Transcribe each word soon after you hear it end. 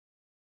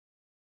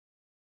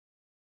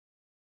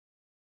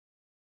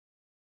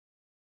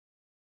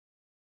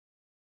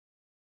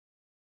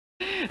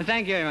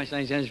Thank you very much,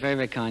 ladies and gentlemen. It's very,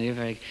 very kind. You're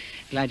very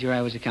glad you were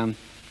able to come.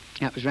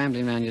 That was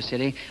Rambling Around Your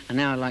City. And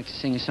now I'd like to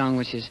sing a song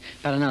which is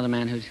about another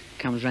man who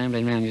comes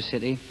rambling around your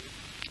city.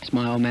 It's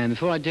my old man.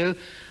 Before I do,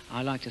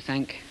 I'd like to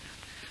thank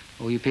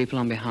all you people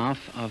on behalf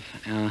of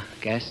our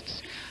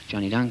guests,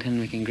 Johnny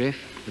Duncan, Rick and Griff,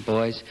 the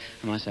boys,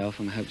 and myself,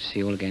 and we hope to see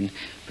you all again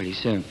pretty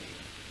soon.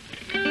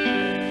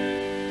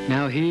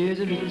 Now here's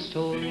a little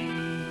story.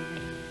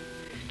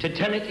 To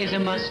tell it is a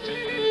must.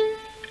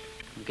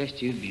 I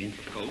guessed you'd be in.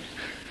 Of course.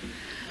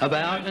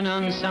 About an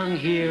unsung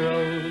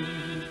hero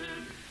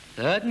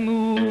that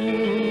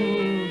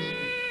moves.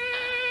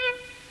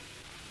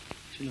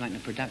 Should like the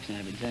production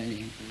of it, don't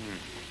you?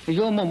 Is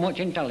your mum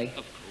watching telly? Of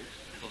course.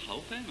 The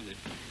whole family.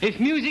 If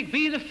music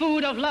be the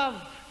food of love,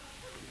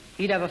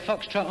 he'd have a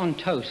foxtrot on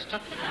toast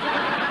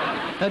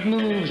that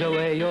moves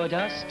away your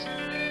dust.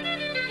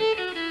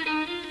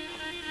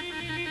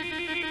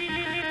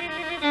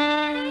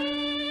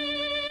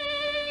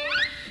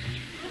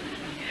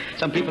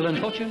 Some people earn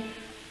fortune,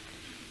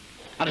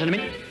 others in a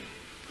minute.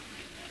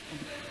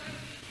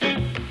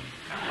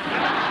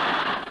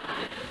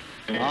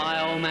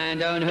 My old man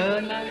don't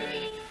earn much.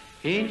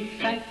 In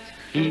fact,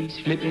 he's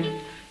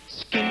flipping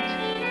skint.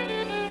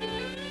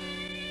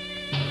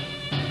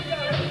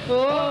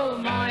 Oh,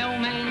 my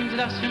old man's a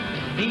dustman.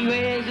 He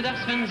wears a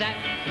dustman's hat.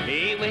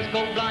 He wears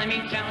gold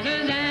blimey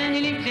trousers and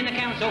he lives in a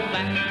council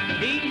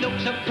flat. He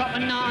looks a proper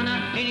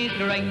nana in his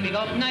great big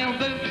hobnail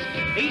boots.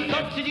 He's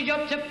got such a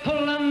job to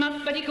pull them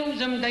up, but he calls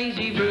them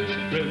daisy roots.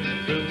 Roots,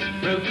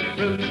 roots,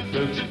 roots,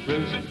 roots,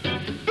 roots, roots.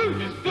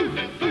 Boots,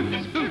 boots,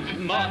 boots, boots.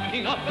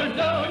 Marching up and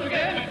down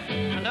again.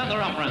 And other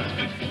operas.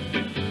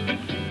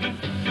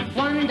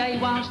 One day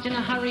whilst in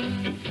a hurry,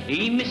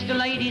 he missed a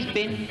lady's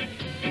bin.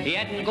 He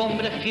hadn't gone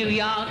but a few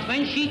yards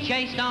when she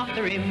chased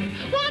after him.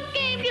 What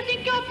game do you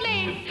think you're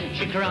playing?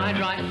 She cried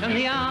right from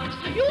the arts.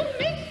 You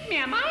missed me,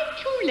 am I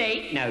too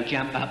late? Now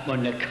jump up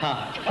on the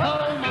cart.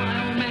 Oh,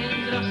 my old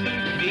man's a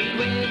dustman. He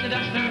wears a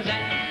dustman's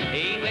hat.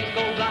 He wears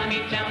gold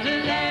blimey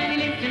trousers and he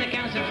lives in a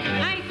council.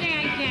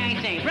 I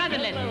say, brother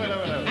Leslie.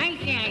 I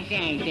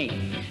say.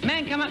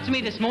 Man come up to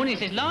me this morning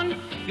and says, Lon,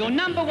 you're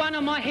number one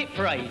on my hit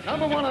parade.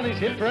 Number one on his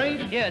hit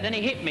parade? Yeah, then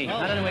he hit me. Oh.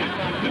 I don't know where he's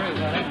trying to prove,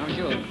 I'm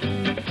sure.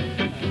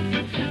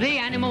 The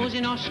animals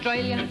in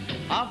Australia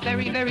are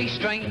very, very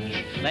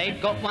strange.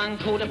 They've got one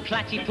called a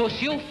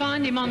platypus. You'll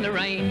find him on the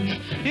range.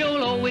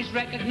 You'll always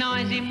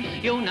recognise him.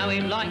 You'll know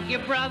him like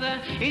your brother.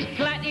 His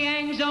platy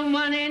hangs on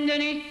one end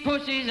and his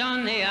pussy's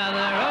on the other.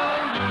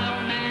 Oh, my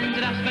old man's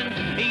a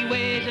dustman. He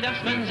wears a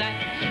dustman's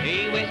hat.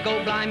 He wears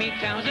gold blimey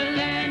trousers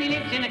and he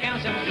lives in a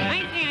council flat.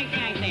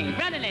 I see.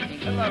 Brother Leslie.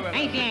 Hello, brother.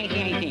 I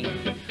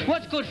see.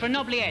 What's good for a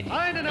knobbly head?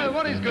 I don't know.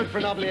 What is good for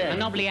a knobbly head? A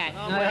knobbly hat.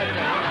 Oh, No, well.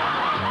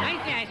 I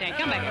see.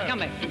 Come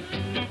back.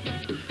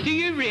 Do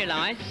you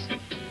realise,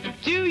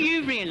 do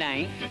you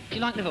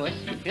like the voice?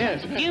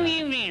 Yes. Do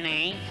you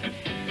realise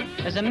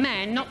there's a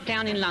man knocked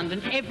down in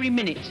London every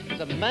minute?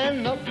 There's a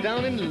man knocked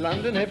down in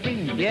London every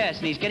minute. Yes,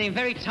 and he's getting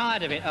very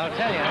tired of it, I'll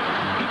tell you.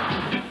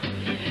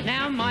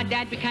 Now, my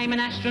dad became an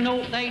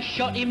astronaut, they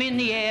shot him in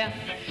the air.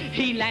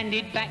 He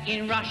landed back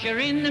in Russia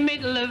in the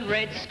middle of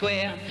Red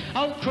Square.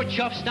 Old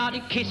Khrushchev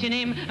started kissing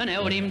him and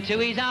held him to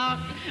his heart.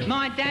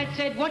 My dad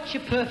said, what's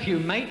your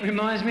perfume, mate?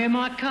 Reminds me of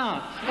my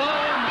car. Oh,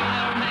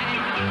 my old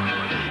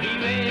man, he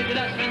wears a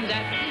dustman's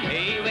hat.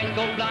 He wears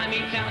gold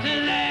blimey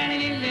trousers and he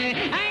lives there.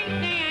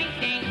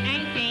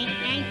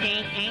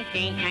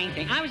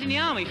 I was in the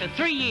army for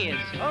 3 years.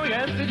 Oh,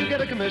 yes. Did you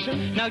get a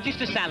commission? No,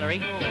 just a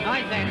salary. Oh.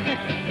 I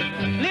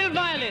think. Little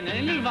violin.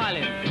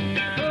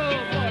 Oh,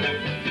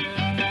 boy.